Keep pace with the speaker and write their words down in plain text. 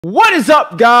What is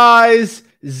up, guys?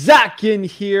 Zach in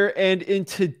here, and in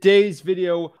today's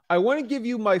video, I want to give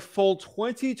you my full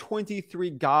 2023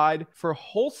 guide for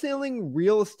wholesaling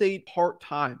real estate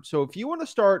part-time. So if you want to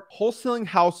start wholesaling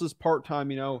houses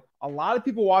part-time, a lot of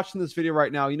people watching this video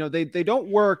right now, they don't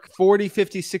work 40,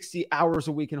 50, 60 hours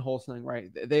a week in wholesaling,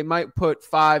 right? They might put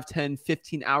 5, 10,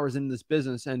 15 hours in this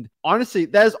business. And honestly,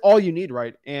 that is all you need,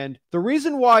 right? And the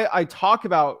reason why I talk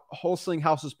about wholesaling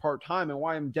houses part-time and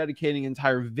why I'm dedicating an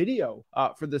entire video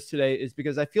for this today is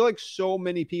because I feel like so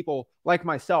many people like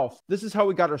myself, this is how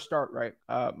we got our start, right?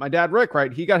 My dad, Rick,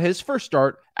 right? He got his first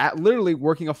start at literally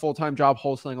working a full-time job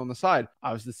wholesaling on the side.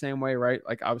 I was the same way, right?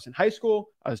 Like I was in high school,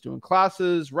 I was doing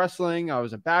classes, wrestling, I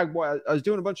was a bag boy, I was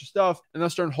doing a bunch of stuff, and I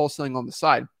started wholesaling on the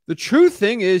side. The true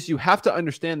thing is you have to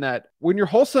understand that when you're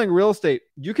wholesaling real estate,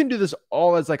 you can do this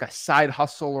all as like a side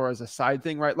hustle or as a side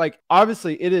thing, right? Like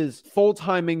obviously it is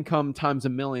full-time income times a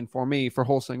million for me for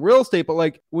wholesaling real estate. But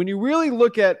like when you really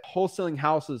look at wholesaling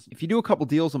houses, if you do a couple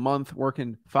deals a month,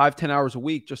 working 5, 10 hours a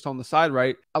week just on the side,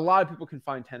 right? A lot of people can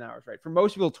find 10 hours, right? For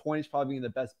most people, 20 is probably being the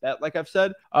best bet, like I've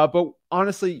said. But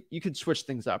honestly, you could switch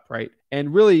things up, right?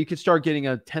 And really you could start getting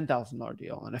a $10,000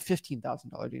 deal and a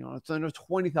 $15,000 deal and a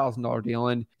 $20,000 deal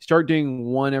and start doing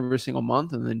one every single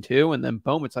month and then two, and then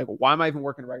boom, it's like, well, why am I even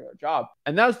working a regular job?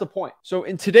 And that's the point. So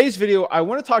in today's video, I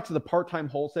want to talk to the part-time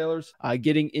wholesalers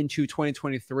getting into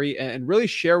 2023 and really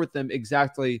share with them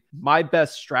exactly my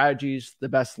best strategies, the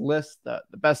best lists, the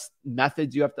best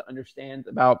methods you have to understand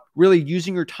about really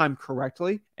using your time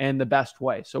correctly and the best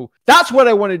way. So that's what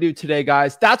I want to do today,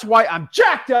 guys. That's why I'm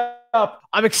jacked up.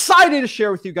 I'm excited to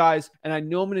share with you guys, and I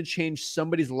know I'm going to change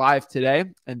somebody's life today,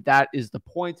 and that is the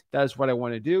point. That is what I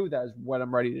want to do. That is what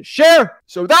I'm ready to share.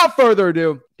 So without further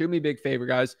ado, do me a big favor,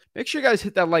 guys. Make sure you guys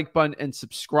hit that like button and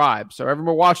subscribe. So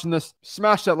everyone watching this,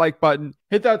 smash that like button,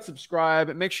 hit that subscribe,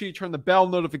 and make sure you turn the bell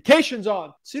notifications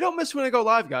on so you don't miss when I go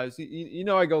live, guys. You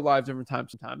know I go live different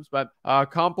times sometimes, but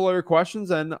comment below your questions,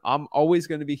 and I'm always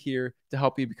going to be here to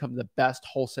help you become the best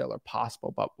wholesaler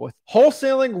possible. But with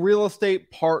wholesaling real estate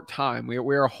part-time, we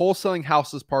are wholesaling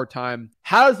houses part-time.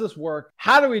 How does this work?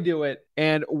 How do we do it?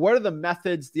 And what are the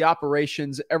methods, the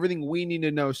operations, everything we need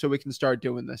to know so we can start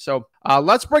doing this? So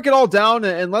let's break it all down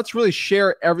and let's really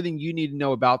share everything you need to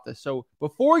know about this. So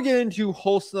before we get into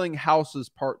wholesaling houses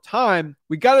part-time,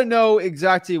 we got to know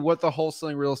exactly what the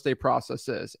wholesaling real estate process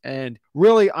is. And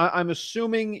really, I'm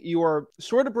assuming you are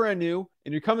sort of brand new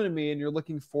and you're coming to me and you're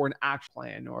looking for an action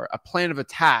plan or a plan of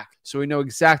attack so we know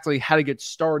exactly how to get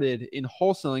started in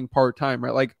wholesaling part-time,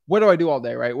 right? Like, what do I do all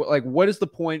day, right? Like, what is the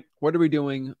point? What are we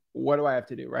doing? What do I have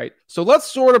to do, right? So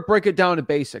let's sort of break it down to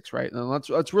basics, right? And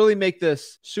let's really make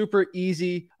this super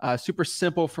easy, super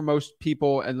simple for most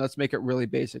people, and let's make it really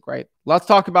basic, right? Let's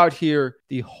talk about here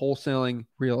the wholesaling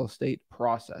real estate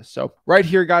process. So right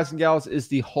here, guys and gals, is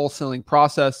the wholesaling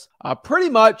process. Pretty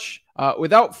much,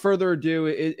 without further ado,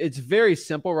 it's very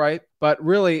simple, right? But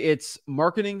really, it's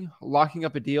marketing, locking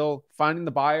up a deal, finding the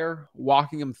buyer,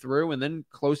 walking them through, and then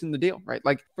closing the deal, right?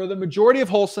 Like for the majority of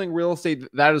wholesaling real estate,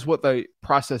 that is what the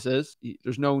process is.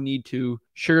 There's no need to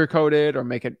sugarcoat it or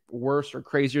make it worse or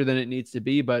crazier than it needs to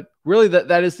be. But really,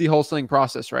 that is the wholesaling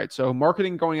process, right? So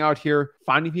marketing, going out here,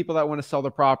 finding people that want to sell the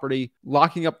property,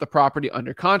 locking up the property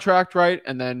under contract, right?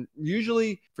 And then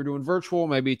usually, if you're doing virtual,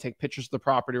 maybe take pictures of the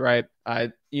property, right?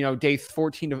 Day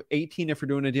 14 to 18, if you're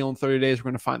doing a deal in 30 days, we're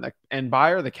going to find the end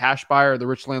buyer, the cash buyer, the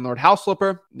rich landlord house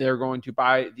flipper. They're going to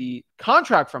buy the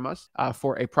contract from us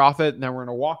for a profit. And then we're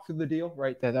going to walk through the deal,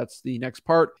 right? That's the next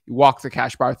part. You walk the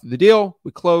cash buyer through the deal.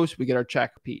 We close, we get our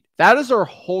check, repeat. That is our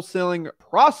wholesaling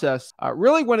process,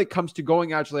 really, when it comes to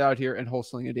going actually out here and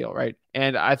wholesaling a deal, right?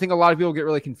 And I think a lot of people get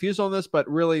really confused on this, but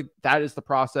really that is the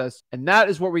process. And that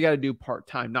is what we got to do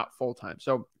part-time, not full-time.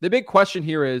 So the big question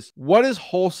here is, what is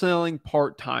wholesaling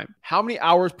part-time? How many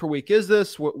hours per week is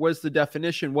this? What was the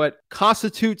definition? What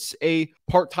constitutes a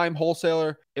part-time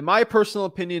wholesaler? In my personal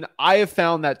opinion, I have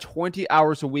found that 20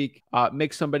 hours a week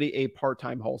makes somebody a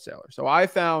part-time wholesaler. So I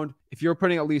found if you're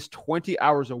putting at least 20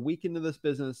 hours a week into this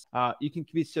business, you can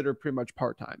consider pretty much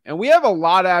part-time. And we have a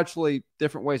lot of actually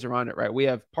different ways around it, right? We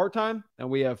have part-time and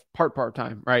we have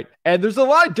part-time, right? And there's a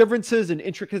lot of differences and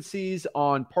intricacies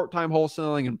on part-time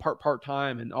wholesaling and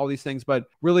part-time and all these things. But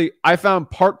really, I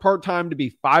found part-time to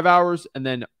be 5 hours and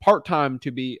then part-time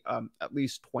to be at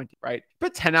least 20, right?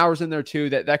 Put 10 hours in there too.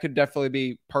 That could definitely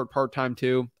be part-time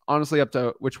too. Honestly, up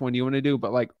to which one you want to do,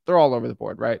 but like they're all over the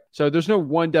board, right? So there's no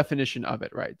one definition of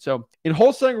it, right? So in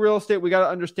wholesaling real estate, we got to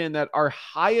understand that our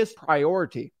highest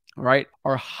priority, right?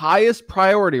 Our highest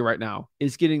priority right now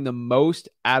is getting the most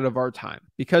out of our time.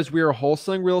 Because we are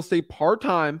wholesaling real estate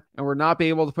part-time and we're not being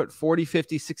able to put 40,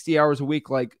 50, 60 hours a week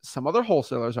like some other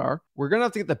wholesalers are, we're going to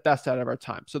have to get the best out of our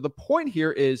time. So the point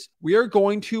here is we are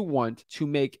going to want to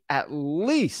make at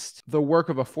least the work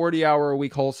of a 40-hour a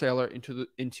week wholesaler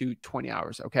into 20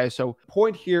 hours. Okay. So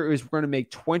point here is we're going to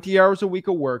make 20 hours a week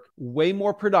of work way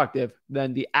more productive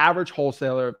than the average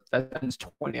wholesaler that spends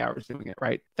 20 hours doing it,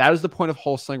 right? That is the point of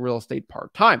wholesaling real estate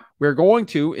part-time. We're going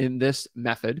to, in this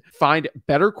method, find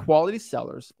better quality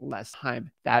sellers, less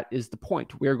time. That is the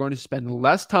point. We are going to spend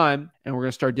less time and we're going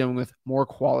to start dealing with more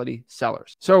quality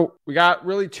sellers. So we got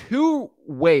really two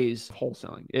ways of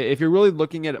wholesaling. If you're really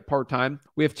looking at it part-time,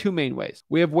 we have two main ways.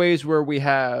 We have ways where we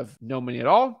have no money at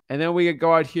all. And then we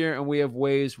go out here and we have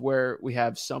ways where we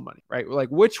have some money, right? We're like,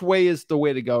 which way is the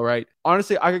way to go, right?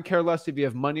 Honestly, I could care less if you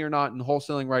have money or not in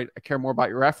wholesaling, right? I care more about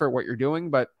your effort, what you're doing.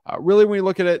 But really, when you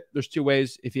look at it, there's two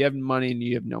ways. If you have money and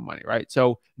you have no money, right?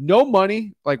 So no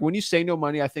money, like when you say no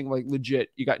money, I think like legit,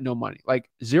 you got no money, like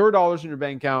 $0 in your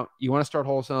bank account. You want to start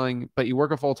wholesaling, but you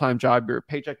work a full-time job, you're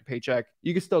paycheck to paycheck.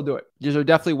 You can still do it. These are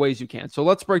definitely ways you can. So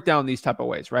let's break down these type of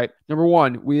ways, right? Number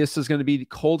one, this is going to be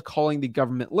cold calling the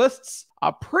government lists.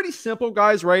 Pretty simple,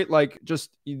 guys, right? Like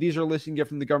just these are lists you can get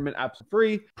from the government absolutely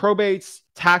free. Probates,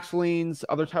 tax liens,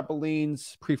 other type of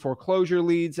liens, pre-foreclosure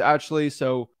leads, actually.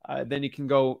 So then you can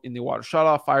go in the water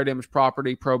shutoff, fire damage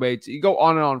property, probates. You go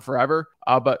on and on forever.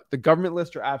 But the government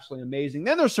lists are absolutely amazing.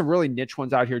 Then there's some really niche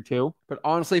ones out here too. But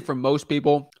honestly, for most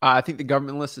people, I think the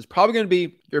government list is probably going to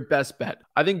be your best bet.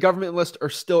 I think government lists are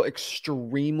still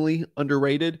extremely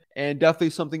underrated and definitely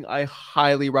something I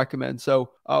highly recommend. So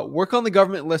work on the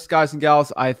government list, guys and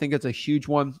gals. I think it's a huge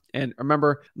one. And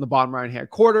remember, in the bottom right-hand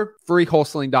corner,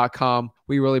 freewholesaling.com.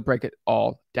 We really break it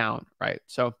all down, right?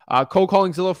 So cold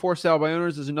calling Zillow for sale by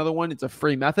owners is another one. It's a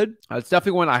free method. It's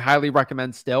definitely one I highly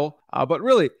recommend still. But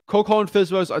really, cold calling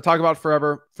FSBOs, I talk about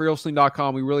forever.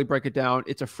 Freewholesaling.com, we really break it down.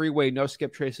 It's a free way, no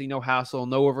skip tracing, no hassle,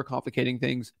 no overcomplicating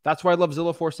things. That's why I love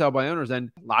Zillow for sale by owners. And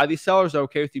a lot of these sellers are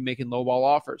okay with you making lowball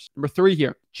offers. Number three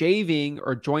here, JVing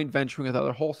or joint venturing with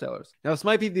other wholesalers. Now, this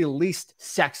might be the least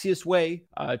sexiest way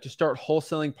to start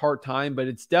wholesaling part-time, but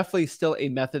it's definitely still a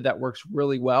method that works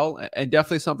really well and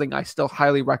definitely something I still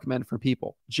highly recommend for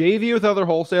people. JV with other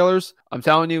wholesalers, I'm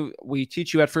telling you, we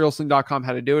teach you at freewholesaling.com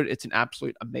how to do it. It's an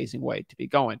absolute amazing way to be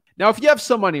going. Now, if you have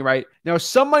some money, right? Now,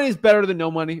 some money is better than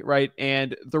no money, right?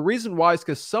 And the reason why is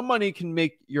because some money can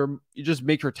make you just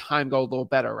make your time go a little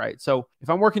better, right? So if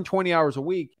I'm working 20 hours a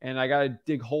week and I got to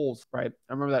dig holes, right?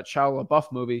 I remember that Shia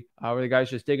LaBeouf movie where the guy's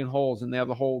just digging holes and they have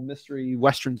the whole mystery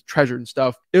Western treasure and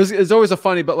stuff. It's always a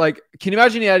funny, but like, can you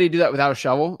imagine how to do that without a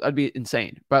shovel? That'd be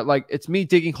insane. But like, it's me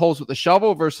digging holes with a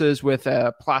shovel versus with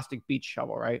a plastic beach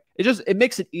shovel, right? It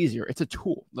makes it easier. It's a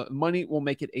tool. The money will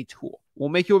make it a tool. Will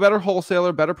make you a better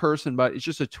wholesaler, better person, but it's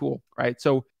just a tool, right?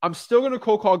 So I'm still going to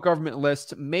cold call government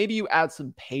lists. Maybe you add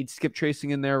some paid skip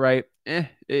tracing in there, right?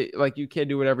 Like you can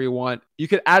do whatever you want. You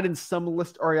could add in some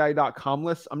listrei.com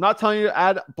lists. I'm not telling you to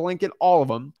add blanket all of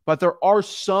them, but there are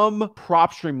some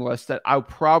prop stream lists that I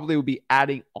probably would be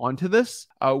adding onto this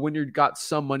when you've got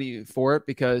some money for it,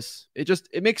 because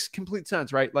it makes complete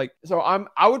sense, right? Like, so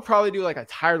I would probably do like a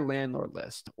tired landlord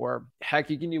list, or heck,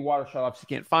 you can do water shutoffs. You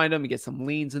can't find them. You get some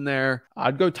liens in there.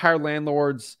 I'd go tired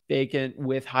landlords, vacant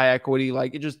with high equity.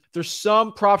 Like there's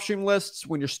some prop stream lists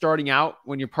when you're starting out,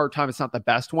 when you're part-time, it's not the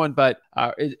best one, but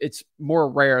it's more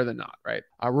rare than not, right?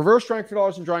 Reverse drawing for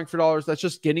dollars and drawing for dollars. That's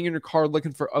just getting in your car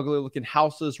looking for ugly looking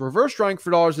houses. Reverse drawing for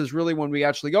dollars is really when we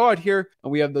actually go out here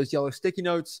and we have those yellow sticky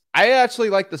notes. I actually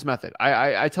like this method.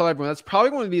 I tell everyone that's probably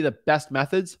going to be the best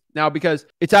methods now, because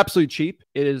it's absolutely cheap.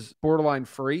 It is borderline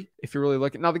free if you're really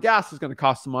looking. Now, the gas is going to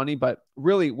cost some money, but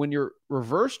really when you're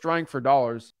reverse drawing for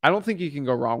dollars, I don't think you can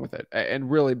go wrong with it.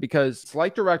 And really, because it's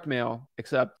like direct mail,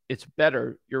 except it's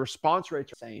better. Your response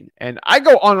rates are insane. And I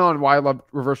go on and on why I love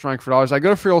reverse drawing for dollars. I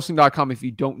go to freewholesaling.com if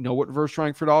you don't know what reverse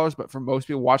drawing for dollars, but for most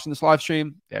people watching this live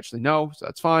stream, they actually know, so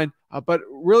that's fine. But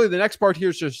really, the next part here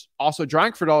is just also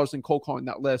drawing for dollars and cold calling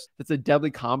that list. It's a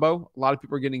deadly combo. A lot of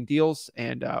people are getting deals.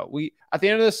 And we, at the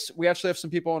end of this, we actually have some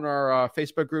people in our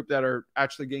Facebook group that are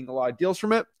actually getting a lot of deals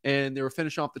from it. And they were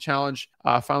finishing off the challenge,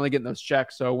 finally getting those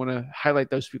checks. So I want to highlight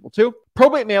those people too.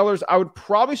 Probate mailers, I would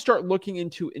probably start looking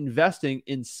into investing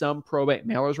in some probate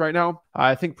mailers right now.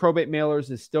 I think probate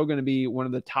mailers is still going to be one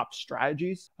of the top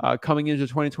strategies coming into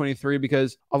 2023,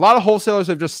 because a lot of wholesalers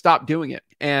have just stopped doing it.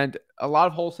 And A lot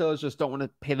of wholesalers just don't want to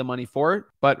pay the money for it.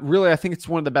 But really, I think it's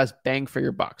one of the best bang for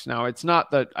your bucks. Now, it's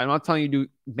not that I'm not telling you to do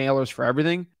mailers for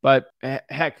everything, but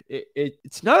heck,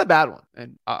 it's not a bad one.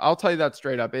 And I'll tell you that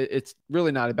straight up. It's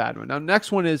really not a bad one. Now,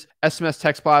 next one is SMS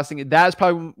text blasting. That is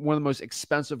probably one of the most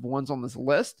expensive ones on this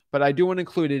list, but I do want to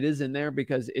include it is in there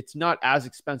because it's not as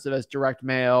expensive as direct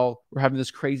mail. We're having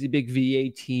this crazy big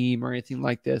VA team or anything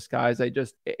like this, guys.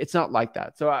 It's not like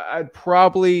that. So I'd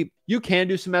probably, you can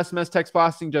do some SMS text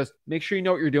blasting. Just make sure you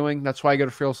know what you're doing. That's why I go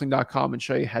to freelanceling.com and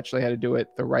show you actually how to do it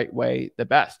the right way, the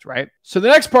best, right? So the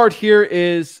next part here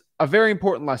is a very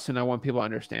important lesson I want people to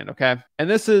understand, okay? And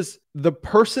this is the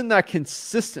person that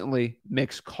consistently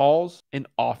makes calls and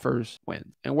offers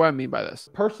wins. And what I mean by this,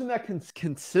 the person that can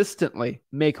consistently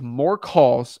make more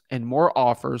calls and more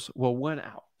offers will win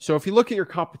out. So if you look at your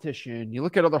competition, you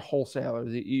look at other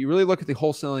wholesalers, you really look at the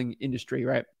wholesaling industry,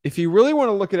 right? If you really want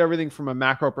to look at everything from a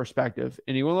macro perspective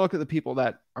and you want to look at the people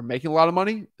that are making a lot of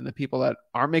money and the people that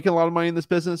aren't making a lot of money in this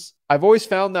business, I've always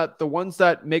found that the ones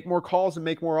that make more calls and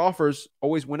make more offers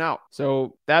always win out.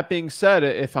 So that being said,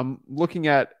 if I'm looking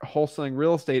at wholesaling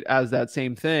real estate as that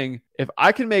same thing, if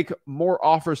I can make more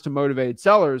offers to motivated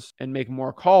sellers and make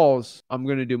more calls, I'm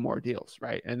going to do more deals,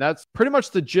 right? And that's pretty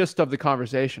much the gist of the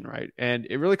conversation, right? And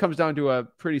it really comes down to a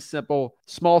pretty simple,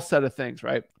 small set of things,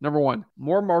 right? Number one,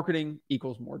 more marketing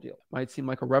equals more deal. Might seem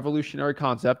like a revolutionary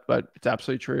concept, but it's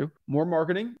absolutely true. More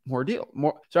marketing, more deal.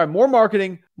 More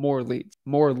marketing, more leads.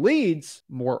 More leads,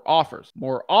 more offers.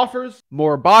 More offers,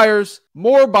 more buyers,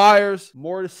 more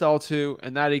to sell to,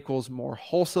 and that equals more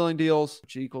wholesaling deals,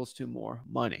 which equals to more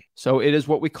money. So it is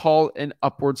what we call an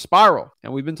upward spiral.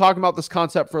 And we've been talking about this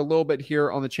concept for a little bit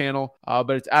here on the channel,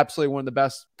 but it's absolutely one of the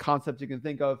best concepts you can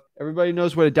think of. Everybody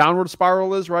knows what a downward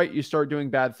spiral is, right? You start doing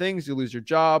bad things, you lose your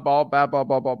job, all bad, blah,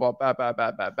 blah, blah, blah, bad, bad,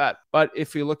 bad, bad, bad. But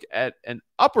if you look at an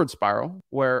upward spiral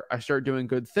where I start doing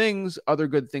good things, other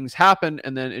good things happen,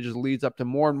 and then it just leads up to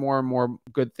more and more and more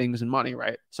good things and money,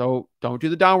 right? So don't do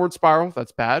the downward spiral.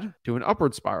 That's bad. Do an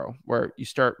upward spiral where you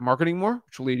start marketing more,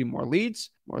 which will lead you more leads,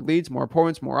 more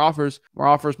appointments, more offers,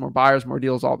 more buyers, more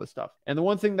deals, all this stuff. And the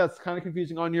one thing that's kind of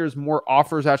confusing on here is more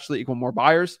offers actually equal more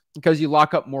buyers because you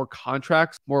lock up more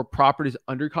contracts, more properties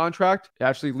under contract. It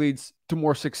actually leads to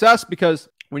more success because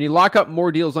when you lock up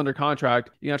more deals under contract,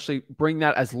 you actually bring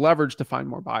that as leverage to find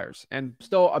more buyers. And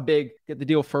still a big get the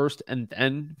deal first and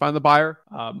then find the buyer.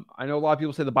 I know a lot of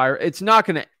people say the buyer. It's not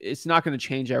gonna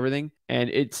change everything, and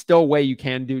it's still a way you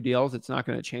can do deals. It's not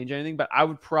going to change anything, but I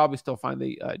would probably still find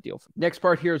the deal. Next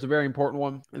part here is a very important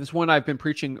one, and this one I've been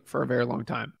preaching for a very long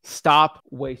time. Stop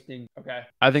wasting. Okay,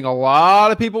 I think a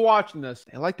lot of people watching this,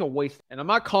 they like to waste, and I'm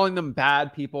not calling them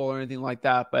bad people or anything like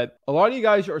that, but a lot of you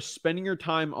guys are spending your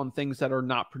time on things that are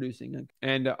not producing.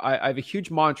 And I have a huge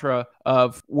mantra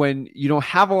of when you don't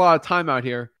have a lot of time out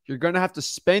here, you're going to have to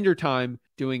spend your time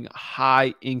doing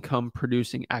high income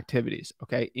producing activities.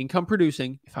 Okay. Income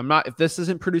producing. If this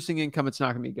isn't producing income, it's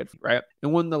not going to be good for you, right?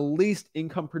 And one of the least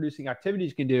income producing activities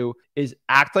you can do is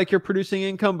act like you're producing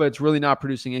income, but it's really not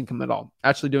producing income at all.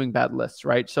 Actually doing bad lists,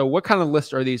 right? So what kind of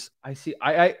lists are these?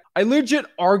 I legit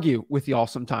argue with y'all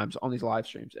sometimes on these live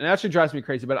streams, and it actually drives me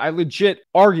crazy, but I legit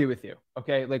argue with you.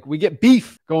 Okay. Like we get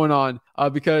beef going on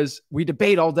because we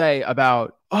debate all day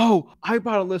about, oh, I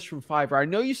bought a list from Fiverr. I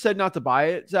know you said not to buy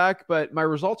it, Zach, but my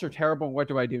results are terrible. And what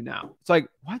do I do now? It's like,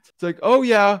 what? It's like, oh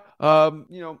yeah.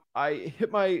 I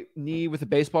hit my knee with a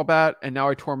baseball bat and now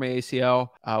I tore my ACL.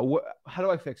 How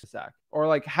do I fix this, Zach? Or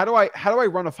like, how do I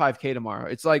run a 5K tomorrow?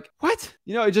 It's like, what?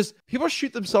 It just, people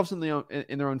shoot themselves in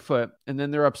their own foot. And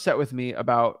then they're upset with me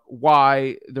about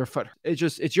why their foot,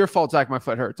 it's your fault, Zach, my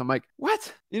foot hurts. I'm like,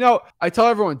 what? I tell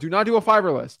everyone, do not do a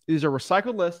Fiverr list. These are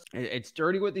recycled lists. It's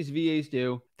dirty what these VAs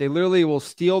do. They literally will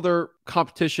steal their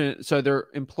competition. So their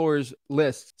employers'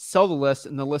 lists, sell the list,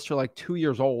 and the lists are like 2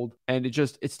 years old. And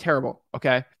it's terrible.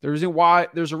 Okay. There's a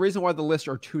reason why the lists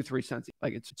are 2-3 cents.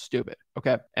 Like it's stupid.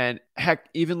 Okay. And heck,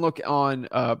 even look on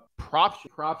props.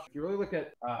 If you really look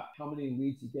at how many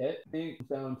leads you get, I think it's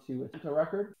down to a cent a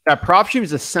record. Yeah, PropStream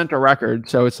is a cent a record.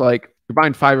 So it's like you're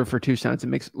buying Fiverr for 2 cents. It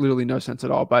makes literally no sense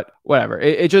at all, but whatever.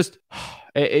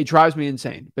 It drives me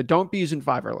insane, but don't be using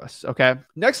Fiverr lists. Okay.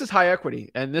 Next is high equity.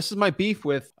 And this is my beef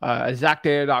with a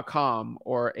ZachData.com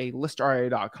or a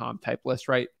ListRA.com type list,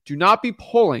 right? Do not be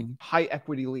pulling high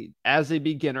equity leads as a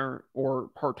beginner or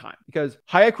part-time because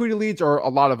high equity leads are a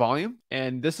lot of volume.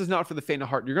 And this is not for the faint of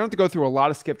heart. You're going to have to go through a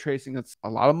lot of skip tracing. That's a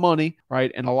lot of money,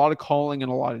 right? And a lot of calling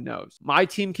and a lot of no's. My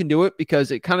team can do it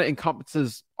because it kind of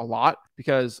encompasses a lot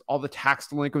because all the tax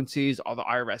delinquencies, all the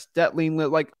IRS debt lien,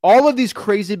 like all of these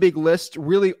crazy big lists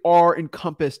really are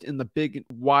encompassed in the big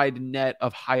wide net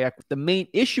of high equity. The main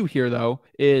issue here, though,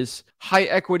 is high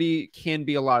equity can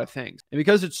be a lot of things. And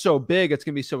because it's so big, it's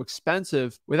going to be so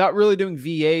expensive. Without really doing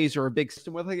VAs or a big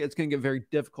system with it, it's going to get very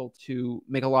difficult to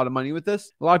make a lot of money with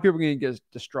this. A lot of people are going to get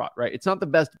distraught, right? It's not the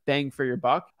best bang for your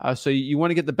buck. So you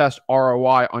want to get the best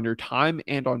ROI on your time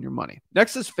and on your money.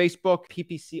 Next is Facebook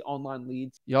PPC online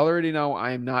leads. You already know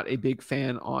I am not a big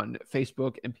fan on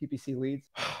Facebook and PPC leads.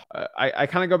 I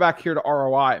kind of go back here to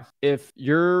ROI. If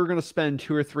you're going to spend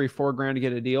 $2 or $3, $4 grand to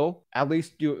get a deal, at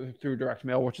least do it through direct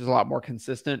mail, which is a lot more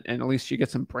consistent. And at least you get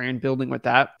some brand building with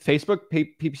that. Facebook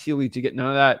PPC leads, you get none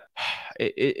of that.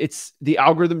 It's the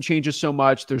algorithm changes so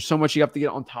much. There's so much you have to get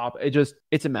on top.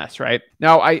 It's a mess, right?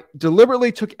 Now, I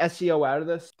deliberately took SEO out of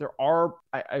this. There are,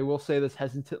 I will say this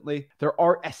hesitantly, there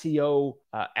are SEO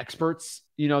experts,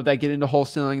 that get into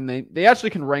wholesaling. They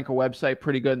actually can rank a website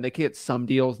pretty good and they can get some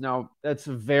deals. Now, it's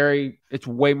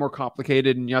way more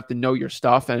complicated and you have to know your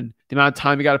stuff and the amount of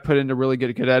time you got to put in to really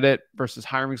get good at it versus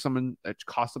hiring someone that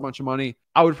costs a bunch of money.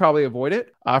 I would probably avoid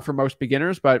it for most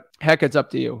beginners, but heck, it's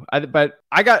up to you. But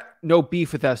I got no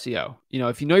beef with SEO.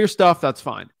 If you know your stuff, that's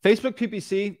fine. Facebook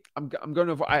PPC, I'm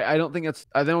going to. I don't think it's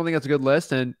a good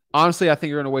list, and honestly, I think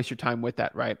you're going to waste your time with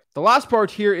that. Right. The last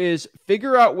part here is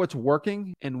figure out what's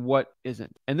working and what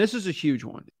isn't, and this is a huge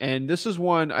one. And this is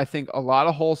one I think a lot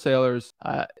of wholesalers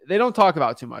they don't talk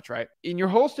about too much. Right. In your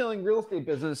wholesaling real estate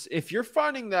business, if you're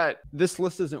finding that this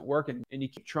list isn't working and you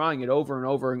keep trying it over and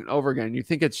over and over again, you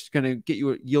think it's going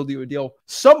to yield you a deal.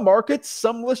 Some markets,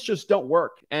 some lists just don't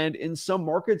work, and in some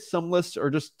markets, some lists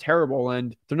are just terrible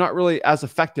and they're not really as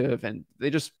effective and they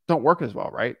just don't work as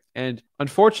well, right? And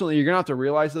unfortunately, you're going to have to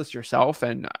realize this yourself.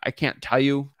 And I can't tell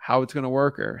you how it's going to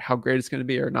work or how great it's going to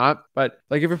be or not. But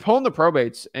like if you're pulling the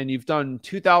probates and you've done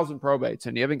 2,000 probates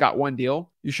and you haven't got one deal,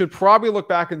 you should probably look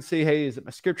back and see, hey, is it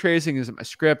my script tracing? Is it my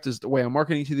script? Is it the way I'm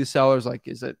marketing to these sellers? Like,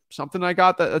 is it something I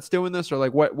got that's doing this? Or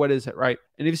like, what is it, right?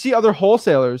 And if you see other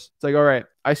wholesalers, it's like, all right,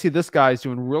 I see this guy's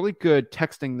doing really good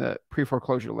texting the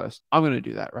pre-foreclosure list. I'm going to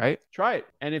do that, right? Try it.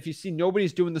 And if you see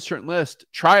nobody's doing the certain list,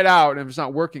 try it out. And if it's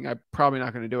not working, I'm probably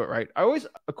not going to do it, right? I always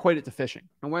equate it to fishing.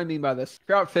 And what I mean by this, if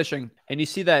you're out fishing and you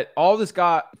see that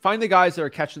find the guys that are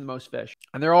catching the most fish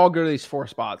and they're all go to these 4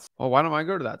 spots. Well, why don't I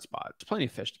go to that spot? There's plenty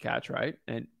of fish to catch, right?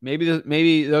 And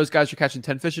maybe those guys are catching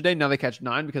 10 fish a day. Now they catch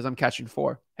 9 because I'm catching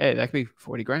 4. Hey, that could be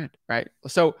 40 grand, right?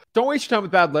 So don't waste your time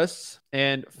with bad lists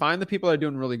and find the people that are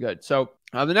doing really good. So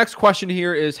the next question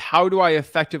here is, how do I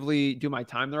effectively do my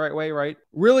time the right way, right?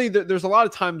 Really, there's a lot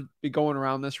of time to be going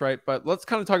around this, right? But let's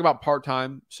kind of talk about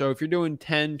part-time. So if you're doing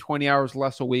 10, 20 hours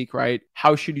less a week, right?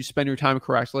 How should you spend your time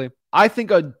correctly? I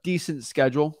think a decent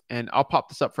schedule, and I'll pop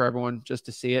this up for everyone just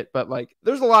to see it, but like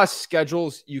there's a lot of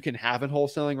schedules you can have in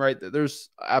wholesaling, right? There's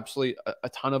absolutely a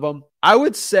ton of them. I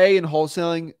would say in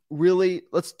wholesaling, really,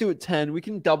 let's do it 10. We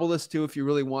can double this too if you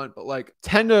really want, but like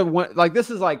 10 to 1, like this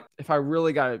is like, if I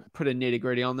really got to put a nitty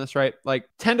gritty on this, right? Like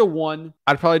 10 to 1,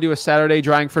 I'd probably do a Saturday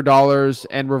drying for dollars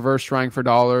and reverse drying for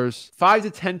dollars. 5 to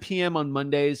 10 p.m. on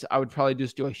Mondays, I would probably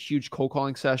just do a huge cold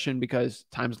calling session because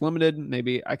time's limited.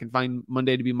 Maybe I can find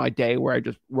Monday to be my day where I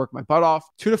just work my butt off.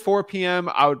 2 to 4 p.m.,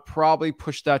 I would probably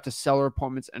push that to seller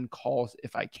appointments and calls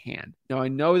if I can. Now, I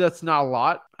know that's not a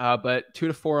lot, but 2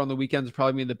 to 4 on the weekends would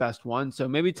probably be the best one. So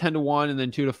maybe 10 to 1 and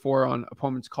then 2 to 4 on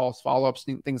appointments, calls, follow-ups,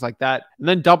 things like that. And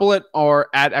then double it or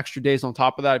add extra days on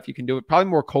top of that if you can do it. Probably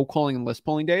more cold calling and list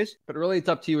pulling days, but really it's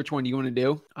up to you which one you want to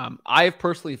do. I have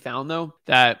personally found though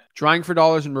that drying for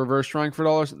dollars and reverse drying for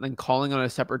dollars and then calling on a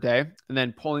separate day and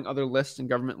then pulling other lists and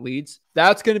government leads,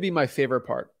 that's going to be my favorite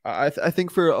part. I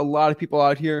think for a lot of people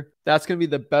out here, that's going to be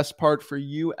the best part for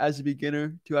you as a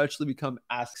beginner to actually become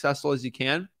as successful as you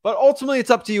can. But ultimately, it's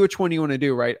up to you which one you want to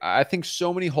do, right? I think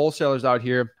so many wholesalers out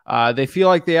here, they feel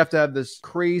like they have to have this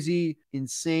crazy,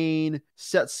 insane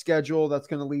set schedule that's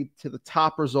going to lead to the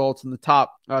top results and the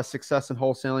top success in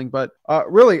wholesaling. But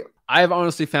really, I have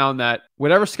honestly found that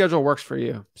whatever schedule works for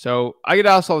you. So I get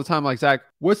asked all the time, like, Zach,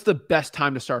 what's the best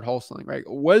time to start wholesaling, right?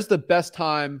 What is the best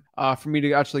time for me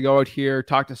to actually go out here,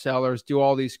 talk to sellers, do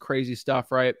all these crazy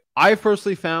stuff, right? I've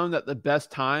personally found that the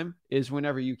best time is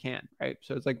whenever you can, right?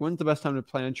 So it's like, when's the best time to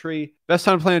plant a tree? Best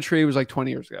time to plant a tree was like 20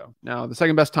 years ago. Now, the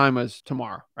second best time was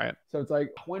tomorrow, right? So it's like,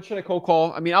 when should I cold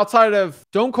call? I mean, outside of,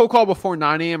 don't cold call before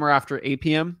 9 a.m. or after 8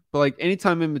 p.m., but like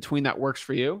anytime in between that works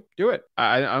for you, do it.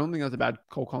 I don't think that's a bad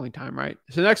cold calling time, right?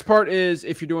 So the next part is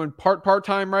if you're doing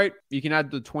part-time, right? You can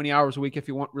add the 20 hours a week if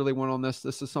you really want on this.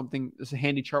 This is a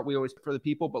handy chart we always put for the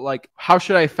people, but like, how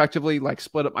should I effectively like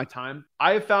split up my time?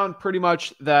 I have found pretty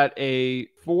much that a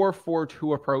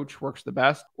 4-4-2 approach works the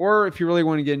best. Or if you really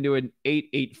want to get into an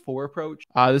 8-8-4 approach,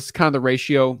 this is kind of the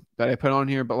ratio that I put on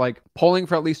here, but like polling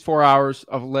for at least 4 hours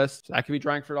of lists. That could be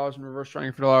drawing for dollars and reverse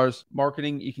drawing for dollars.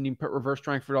 Marketing, you can even put reverse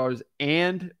drawing for dollars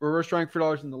and reverse drawing for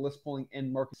dollars in the list polling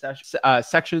and market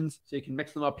sections. So you can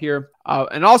mix them up here.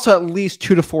 And also at least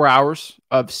 2 to 4 hours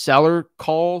of seller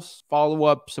calls,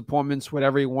 follow-ups, appointments,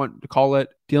 whatever you want to call it,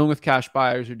 dealing with cash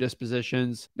buyers or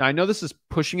dispositions. Now, I know this is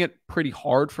pushing it pretty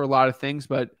hard for a lot of things,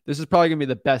 but this is probably going to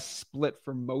be the best split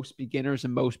for most beginners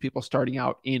and most people starting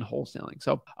out in wholesaling.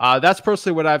 So that's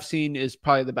personally what I've seen is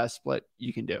probably the best split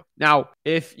you can do. Now,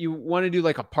 if you want to do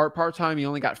like a part-time, you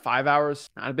only got 5 hours,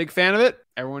 not a big fan of it.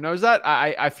 Everyone knows that.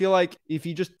 I feel like if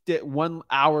you just get 1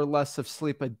 hour less of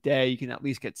sleep a day, you can at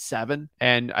least get 7.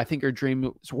 And I think your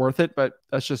dream is worth it, but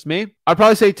that's just me. I'd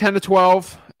probably say 10 to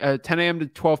 12, 10 a.m. to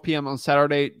 12 p.m. on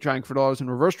Saturday, drawing for dollars and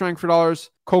reverse drawing for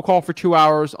dollars. Cold call for 2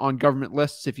 hours on government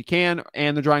lists if you can,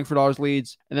 and the drawing for dollars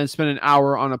leads, and then spend an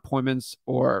hour on appointments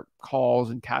or calls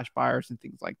and cash buyers and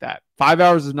things like that. 5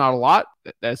 hours is not a lot.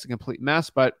 That's a complete mess,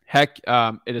 but heck,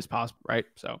 it is possible, right?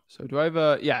 So do I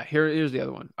have here's the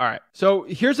other one. All right. So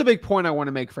here's a big point I want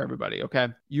to make for everybody. Okay.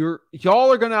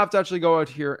 Y'all are going to have to actually go out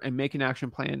here and make an action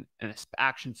plan and an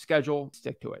action schedule,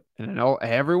 stick to it. And I know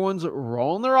everyone's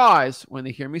rolling their eyes when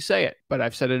they hear me say it, but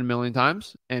I've said it a million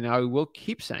times and I will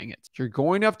keep saying it. You're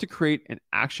going to have to create an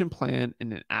action plan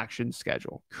and an action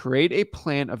schedule. Create a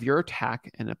plan of your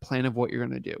attack and a plan of what you're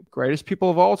going to do. Greatest people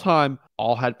of all time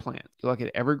all had plans. You look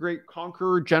at every great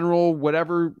conqueror, general,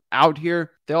 whatever out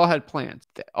here, they all had plans.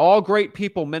 All great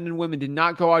people, men and women, did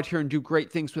not go out here and do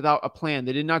great things without a plan.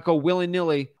 They did not go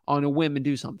willy-nilly on a whim and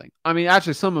do something. I mean,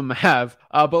 actually, some of them have,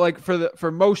 but like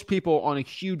for most people on a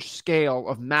huge scale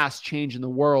of mass change in the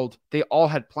world, they all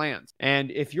had plans.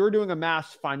 And if you're doing a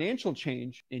mass financial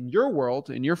change in your world,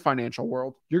 in your financial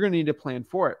world, you're going to need a plan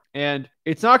for it. And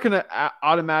it's not going to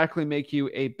automatically make you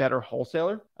a better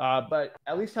wholesaler, but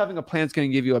at least having a plan is going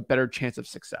to give you a better chance of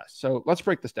success. So let's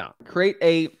break this down. Create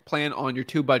a plan on your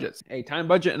 2 budgets, a time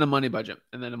budget and a money budget,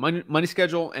 and then a money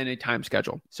schedule and a time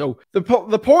schedule. So the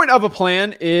point of a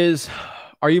plan is,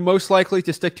 are you most likely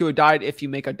to stick to a diet if you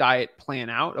make a diet plan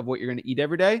out of what you're going to eat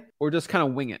every day, or just kind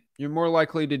of wing it? You're more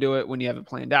likely to do it when you have it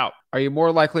planned out. Are you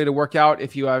more likely to work out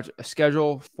if you have a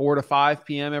schedule 4 to 5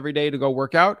 p.m. every day to go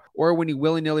work out, or when you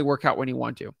willy-nilly work out when you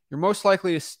want to? You're most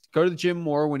likely to go to the gym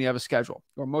more when you have a schedule.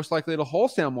 You're most likely to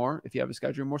wholesale more if you have a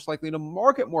schedule. You're most likely to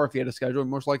market more if you had a schedule. You're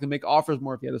most likely to make offers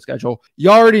more if you had a schedule. You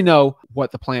already know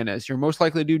what the plan is. You're most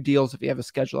likely to do deals if you have a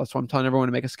schedule. That's why I'm telling everyone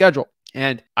to make a schedule.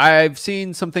 And I've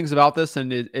seen some things about this,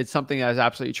 and it's something that is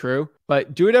absolutely true.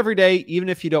 But do it every day, even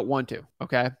if you don't want to,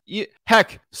 okay?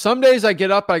 Heck, some days I get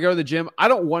up, I go to the gym. I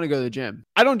don't want to go to the gym.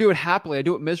 I don't do it happily. I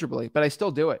do it miserably, but I still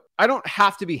do it. I don't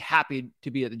have to be happy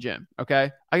to be at the gym,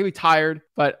 okay? I can be tired,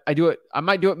 but I do it. I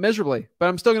might do it miserably, but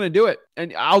I'm still going to do it.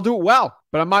 And I'll do it well,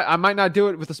 but I might not do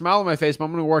it with a smile on my face, but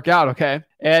I'm going to work out, okay?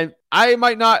 And I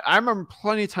might not. I remember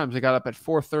plenty of times I got up at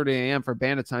 4:30 a.m. for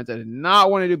bandit signs. I did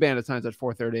not want to do bandit signs at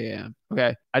 4:30 a.m.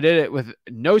 Okay. I did it with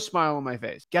no smile on my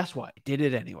face. Guess what? I did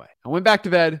it anyway. I went back to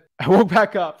bed. I woke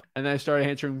back up and then I started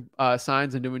answering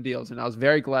signs and doing deals. And I was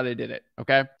very glad I did it.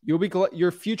 Okay. You'll be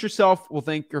your future self will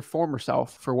thank your former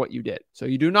self for what you did. So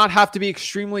you do not have to be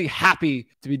extremely happy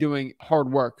to be doing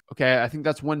hard work. Okay. I think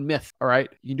that's one myth. All right.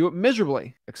 You can do it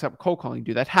miserably, except cold calling,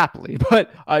 do that happily,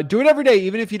 but do it every day,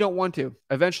 even if you don't want to.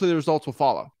 Eventually the results will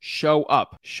follow. Show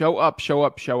up, show up, show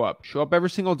up, show up, show up every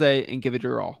single day and give it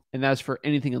your all. And that's for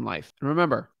anything in life. And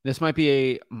remember, this might be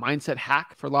a mindset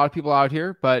hack for a lot of people out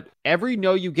here, but every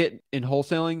no you get in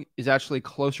wholesaling is actually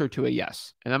closer to a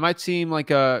yes. And that might seem like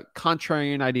a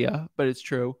contrarian idea, but it's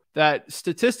true that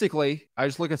statistically, I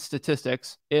just look at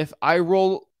statistics. If I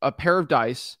roll a pair of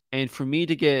dice and for me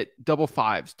to get double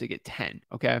 5s to get 10,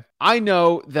 okay? I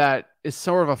know that it's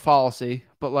sort of a fallacy,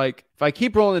 but like if I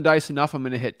keep rolling the dice enough, I'm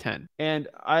going to hit 10. And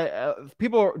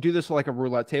people do this with like a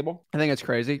roulette table. I think it's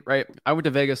crazy, right? I went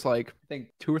to Vegas like I think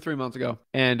 2 or 3 months ago,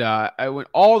 and I went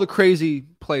all the crazy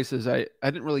places. I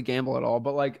didn't really gamble at all,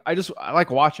 but like I like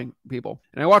watching people.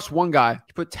 And I watched one guy,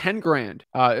 he put 10 grand,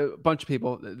 a bunch of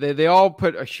people. They all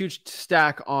put a huge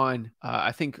stack on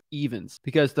I think evens,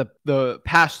 because the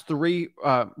past 3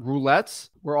 roulettes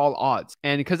were all odds.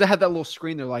 And because they had that little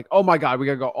screen, they're like, oh my God, we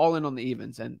got to go all in on the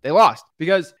evens. And they lost,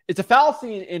 because it's a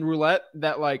fallacy in roulette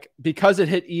that like, because it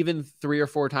hit even 3 or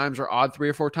 4 times or odd 3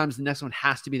 or 4 times, the next one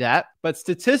has to be that. But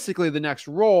statistically, the next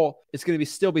roll is going to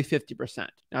still be 50%.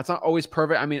 Now, it's not always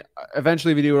perfect. I mean,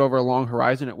 eventually if you do it over a long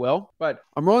horizon, it will. But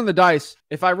I'm rolling the dice.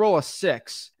 If I roll a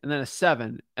 6 and then a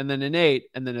 7 and then an 8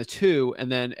 and then a 2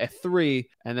 and then a 3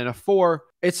 and then a 4,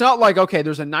 it's not like, okay,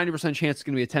 there's a 90% chance it's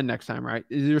going to be a 10 next time, right?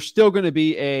 There's still going to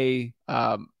be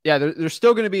there's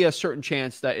still going to be a certain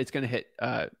chance that it's going to hit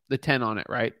the 10 on it,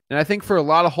 right? And I think for a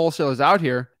lot of wholesalers out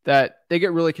here that they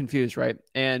get really confused, right?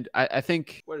 And I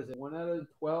think, what is it, 1 out of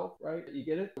 12, right? You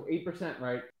get it? 8%,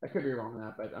 right? I could be wrong on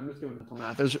that, but I'm just doing mental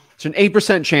math. There's an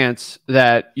 8% chance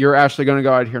that you're actually going to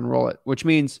go out here and roll it, which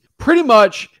means pretty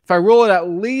much if I roll it at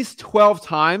least 12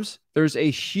 times, there's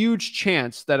a huge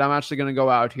chance that I'm actually going to go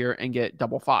out here and get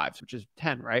double fives, which is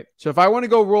 10, right? So if I want to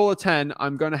go roll a 10,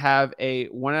 I'm going to have a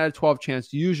 1 out of 12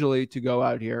 chance usually to go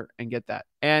out here and get that.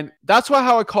 And that's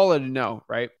how I call it a no,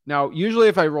 right? Now, usually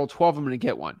if I roll 12, I'm going to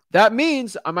get one. That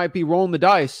means I might be rolling the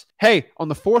dice. Hey, on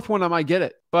the fourth one, I might get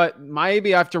it. But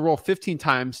maybe I have to roll 15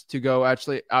 times to go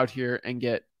actually out here and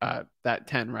get that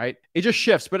 10, right? It just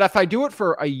shifts. But if I do it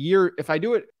for a year, if I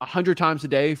do it 100 times a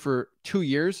day for 2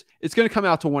 years, it's going to come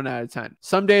out to 1 out of 10.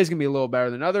 Some days going to be a little better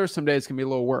than others. Some days it's going to be a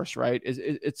little worse, right?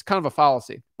 It's kind of a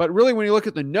fallacy. But really, when you look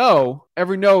at the no,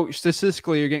 every no,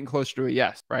 statistically, you're getting closer to a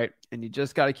yes, right? And you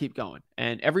just got to keep going.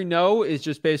 And every no is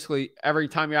just basically every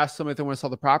time you ask somebody if they want to sell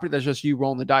the property, that's just you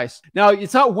rolling the dice. Now,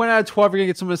 it's not 1 out of 12 you're going to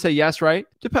get someone to say yes, right?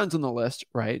 Depends on the list,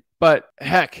 right? But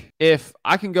heck, if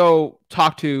I can go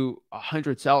talk to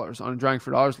 100 sellers on a Drawing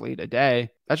for Dollars lead a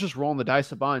day, that's just rolling the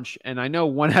dice a bunch. And I know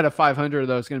 1 out of 500 of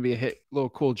those is going to be a hit, little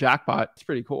cool jackpot. It's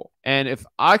pretty cool. And if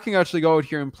I can actually go out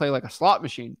here and play like a slot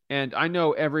machine, and I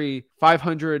know every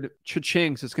 500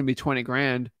 cha-chings, it's going to be 20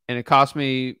 grand, and it costs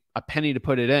me a penny to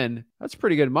put it in, that's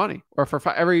pretty good money. Or for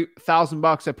every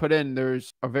 $1,000 I put in,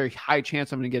 there's a very high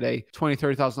chance I'm going to get a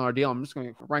 $20,000, $30,000 deal. I'm just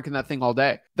going to rank in that thing all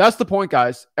day. That's the point,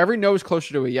 guys. Every no is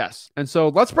closer to a yes. And so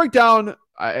let's break down.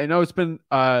 I know it's been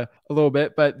a little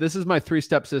bit, but this is my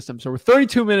 3-step system. So we're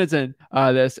 32 minutes in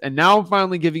this, and now I'm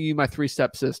finally giving you my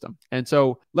 3-step system. And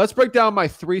so let's break down my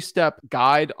 3-step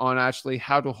guide on actually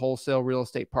how to wholesale real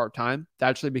estate part-time to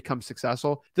actually become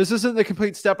successful. This isn't the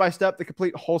complete step-by-step. The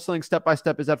complete wholesaling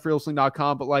step-by-step is at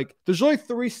freewholesaling.com, but like there's really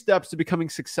 3 steps to becoming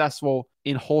successful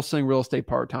in wholesaling real estate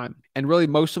part-time. And really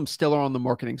most of them still are on the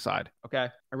marketing side. Okay.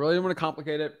 I really don't want to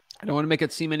complicate it. I don't want to make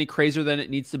it seem any crazier than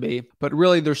it needs to be, but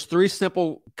really there's 3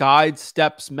 simple guides,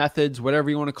 steps, methods,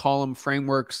 whatever you want to call them,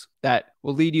 frameworks that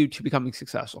will lead you to becoming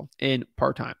successful in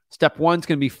part-time. Step 1 is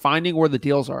going to be finding where the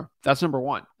deals are. That's number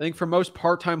 1. I think for most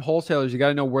part-time wholesalers, you got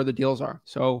to know where the deals are.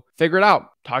 So figure it out.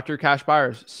 Talk to your cash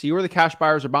buyers. See where the cash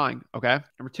buyers are buying. Okay.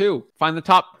 Number 2, find the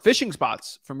top fishing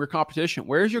spots from your competition.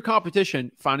 Where's your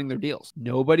competition finding their deals?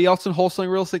 Nobody else in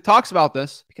wholesaling real estate talks about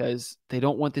this because they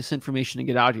don't want this information to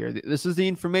get out here. This is the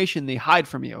information they hide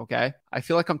from you. Okay. I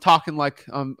feel like I'm talking like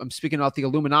I'm speaking about the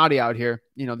Illuminati out here.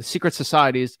 You know, the secret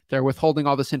societies, they're withholding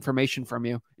all this information from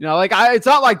you. You know, like it's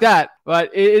not like that, but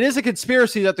it is a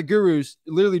conspiracy that the gurus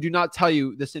literally do not tell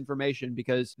you this information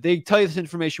because they tell you this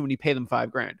information when you pay them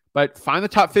 $5,000. But find the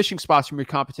top fishing spots from your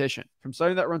competition. From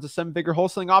somebody that runs a 7-figure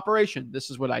wholesaling operation, this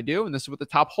is what I do, and this is what the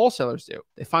top wholesalers do.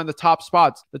 They find the top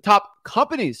spots. The top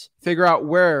companies figure out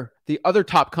where the other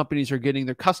top companies are getting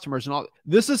their customers and all.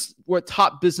 This is what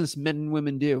top business men and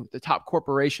women do, the top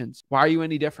corporations. Why are you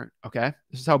any different? Okay.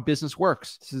 This is how business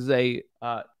works. This is a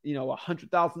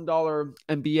 $100,000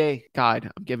 MBA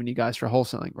guide I'm giving you guys for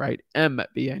wholesaling, right?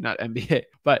 MBA, not MBA.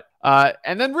 But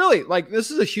and then really, like,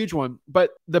 this is a huge one,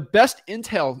 but the best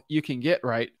intel you can get,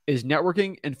 right, is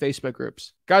networking and Facebook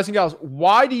groups. Guys and gals,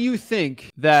 why do you think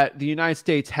that the United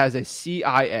States has a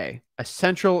CIA, a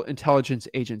Central Intelligence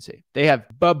Agency? They have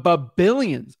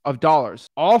billions of dollars,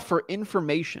 all for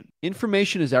information.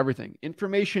 Information is everything.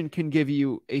 Information can give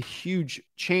you a huge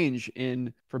change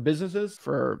for businesses,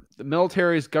 for the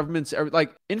militaries, governments,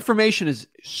 like information is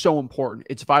so important.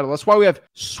 It's vital. That's why we have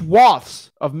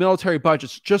swaths of military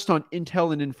budgets just on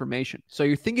intel and information. So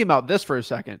you're thinking about this for a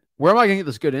second. Where am I going to get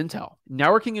this good intel?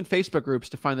 Networking in Facebook groups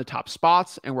to find the top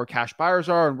spots and where cash buyers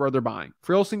are and where they're buying.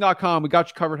 Freewholesaling.com, we got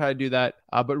you covered how to do that.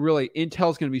 But really, intel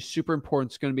is going to be super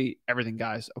important. It's going to be everything,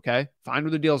 guys. Okay. Find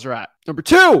where the deals are at. Number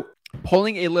 2,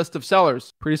 pulling a list of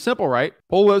sellers. Pretty simple, right?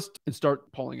 Pull a list and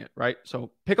start pulling it, right?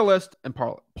 So pick a list and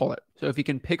pull it. So if you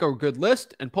can pick a good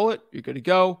list and pull it, you're good to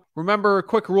go. Remember, a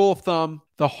quick rule of thumb,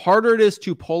 the harder it is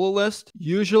to pull a list,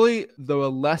 usually the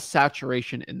less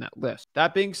saturation in that list.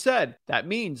 That being said, that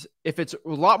means if it's a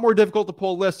lot more difficult to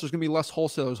pull a list, there's going to be less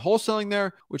wholesalers wholesaling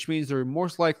there, which means they're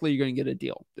most likely you're going to get a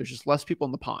deal. There's just less people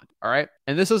in the pond. All right.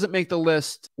 And this doesn't make the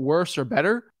list worse or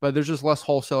better, but there's just less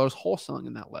wholesalers wholesaling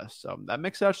in that list. So that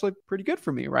makes it actually pretty good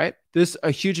for me, right?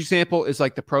 A huge example is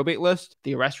like the probate list,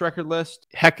 the arrest record list,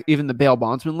 heck, even the bail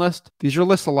bondsman list. These are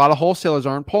lists a lot of wholesalers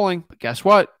aren't pulling, but guess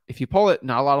what? If you pull it,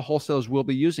 not a lot of wholesalers will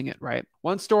be using it, right?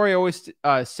 One story I always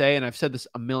say, and I've said this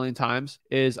a million times,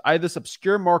 is I had this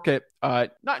obscure market,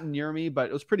 not near me, but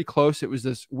it was pretty close. It was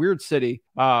this weird city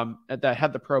that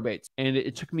had the probates, and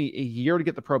it took me a year to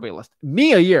get the probate list.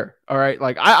 Me a year, all right?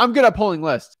 Like I'm good at pulling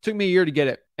lists. It took me a year to get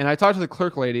it. And I talked to the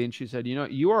clerk lady, and she said, you know,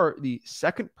 you are the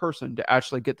second person to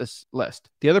actually get this list.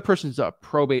 The other person's a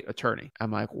probate attorney.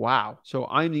 I'm like, wow. So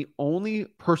I'm the only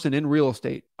person in real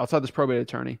estate outside this probate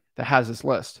attorney that has this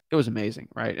list. It was amazing,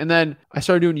 right? And then I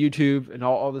started doing YouTube and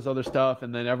all this other stuff,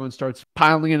 and then everyone starts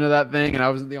piling into that thing, and I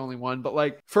wasn't the only one. But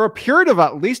like for a period of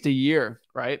at least a year,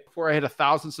 right, before I hit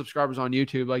 1,000 subscribers on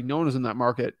YouTube, like no one was in that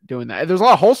market doing that. There's a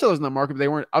lot of wholesalers in that market, but they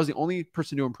weren't. I was the only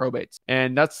person doing probates,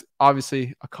 and that's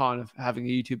obviously a con of having a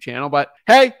YouTube channel. But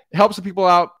hey, it helps the people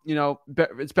out. You know,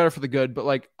 it's better for the good. But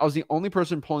like I was the only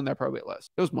person pulling that probate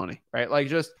list. It was money, right? Like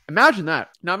just imagine that.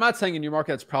 Now I'm not saying in your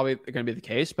market that's probably going to be the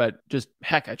case, but just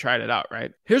heck, I tried it out,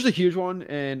 right? Here's a huge one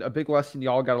and a big lesson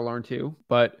y'all got to learn too.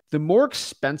 But the more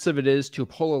expensive it is to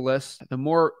pull a list, the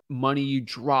more money you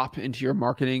drop into your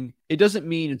marketing. It doesn't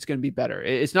mean it's going to be better.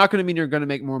 It's not going to mean you're going to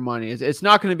make more money. It's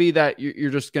not going to be that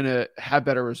you're just going to have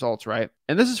better results, right?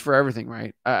 And this is for everything,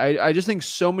 right? I just think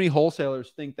so many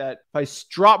wholesalers think that if I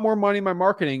drop more money in my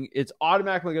marketing, it's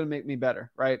automatically going to make me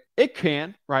better, right? It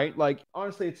can, right? Like,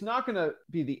 honestly, it's not going to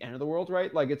be the end of the world,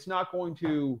 right? Like, it's not going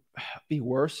to be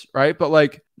worse, right? But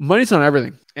like, money's on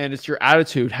everything. And it's your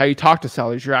attitude, how you talk to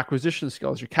sellers, your acquisition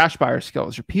skills, your cash buyer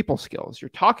skills, your people skills, your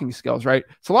talking skills, right?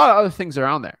 It's a lot of other things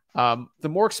around there. The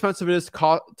more expensive it is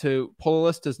to pull a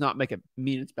list does not make it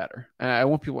mean it's better. And I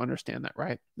want people to understand that,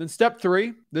 right? Then step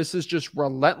 3, this is just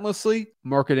relentlessly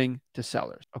marketing to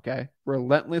sellers, okay?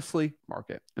 Relentlessly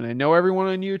market. And I know everyone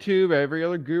on YouTube, every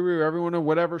other guru, everyone on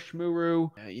whatever shmuru,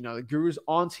 you know, the guru's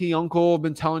auntie, uncle have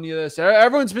been telling you this.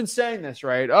 Everyone's been saying this,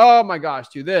 right? Oh my gosh,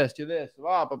 do this,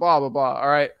 blah, blah, blah, blah, blah. All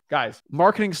right, guys,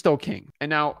 marketing's still king. And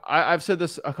now I've said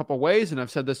this a couple ways, and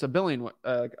I've said this a billion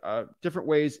different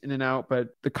ways in and out, but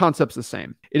the concept's the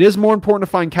same. It is more important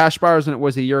to find cash buyers than it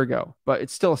was a year ago, but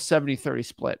it's still a 70-30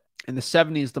 split. And the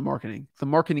 70 is the marketing. The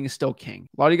marketing is still king.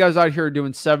 A lot of you guys out here are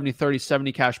doing 70-30,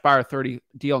 70 cash buyer, 30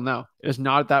 deal. No, it is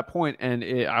not at that point. And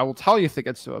I will tell you if it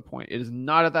gets to a point. It is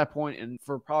not at that point. And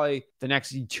for probably the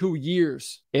next 2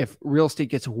 years, if real estate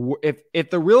gets, if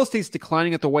the real estate's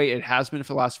declining at the way it has been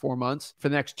for the last 4 months, for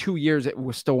the next 2 years, it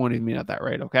was still won't even mean at that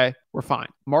rate. Okay, we're fine.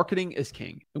 Marketing is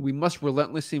king, and we must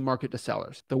relentlessly market to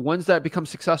sellers. The ones that become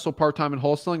successful part-time in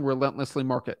wholesaling relentlessly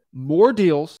market. More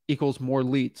deals equals more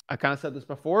leads. I kind of said this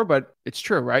before, but it's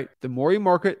true, right? The more you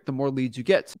market, the more leads you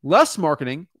get. Less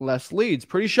marketing, less leads.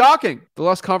 Pretty shocking. The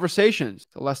less conversations,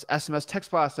 the less SMS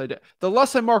text blasts I do. The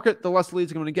less I market, the less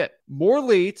leads I'm going to get. More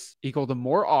leads equal to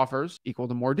more offers equal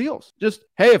to more deals. Just,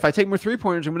 hey, if I take more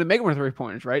 3-pointers, I'm going to make more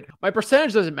 3-pointers, right? My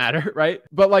percentage doesn't matter, right?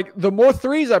 But like the more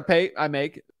threes I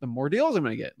make, the more deals I'm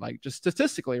going to get, like just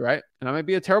statistically, right? And I might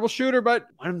be a terrible shooter, but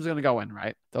one of them's going to go in,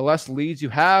 right? The less leads you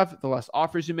have, the less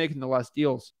offers you make, and the less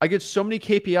deals. I get so many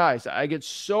KPIs. I get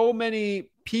so many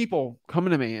people coming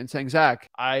to me and saying, Zach,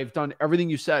 I've done everything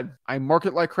you said. I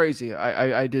market like crazy.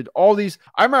 I did all these.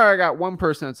 I remember I got one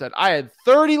person that said, I had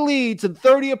 30 leads and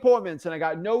 30 appointments and I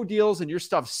got no deals and your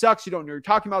stuff sucks. You don't know what you're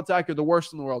talking about, Zach. You're the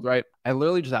worst in the world, right? I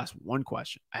literally just asked one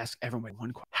question. I ask everyone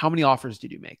one question. How many offers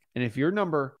did you make? And if your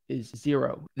number is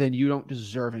 0, then you don't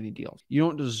deserve any deals. You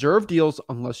don't deserve deals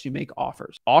unless you make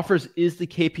offers. Offers is the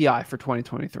KPI for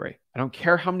 2023. I don't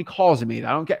care how many calls you made.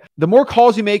 I don't care. The more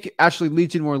calls you make actually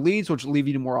leads you to more leads, which will lead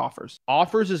you to more offers.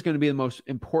 Offers is going to be the most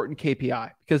important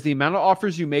KPI because the amount of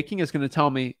offers you're making is going to tell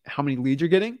me how many leads you're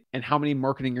getting and how many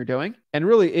marketing you're doing. And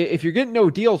really, if you're getting no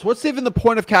deals, what's even the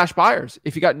point of cash buyers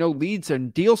if you got no leads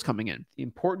and deals coming in? The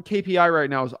important KPI right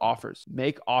now is offers.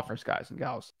 Make offers, guys and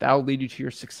gals. That'll lead you to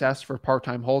your success for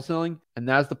part-time wholesaling. And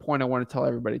that's the point I want to tell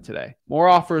everybody today. More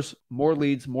offers, more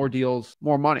leads, more deals,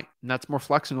 more money. And that's more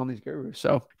flexing on these gurus.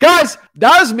 So guys,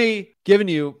 that is me giving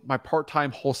you my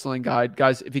part-time wholesaling guide.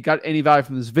 Guys, if you got any value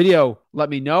from this video, let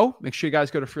me know. Make sure you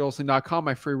guys go to freewholesaling.com,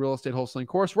 my free real estate wholesaling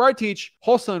course, where I teach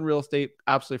wholesaling real estate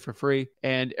absolutely for free.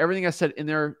 And everything I said in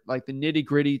there, like the nitty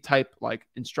gritty type like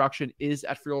instruction is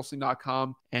at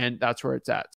freewholesaling.com. And that's where it's at.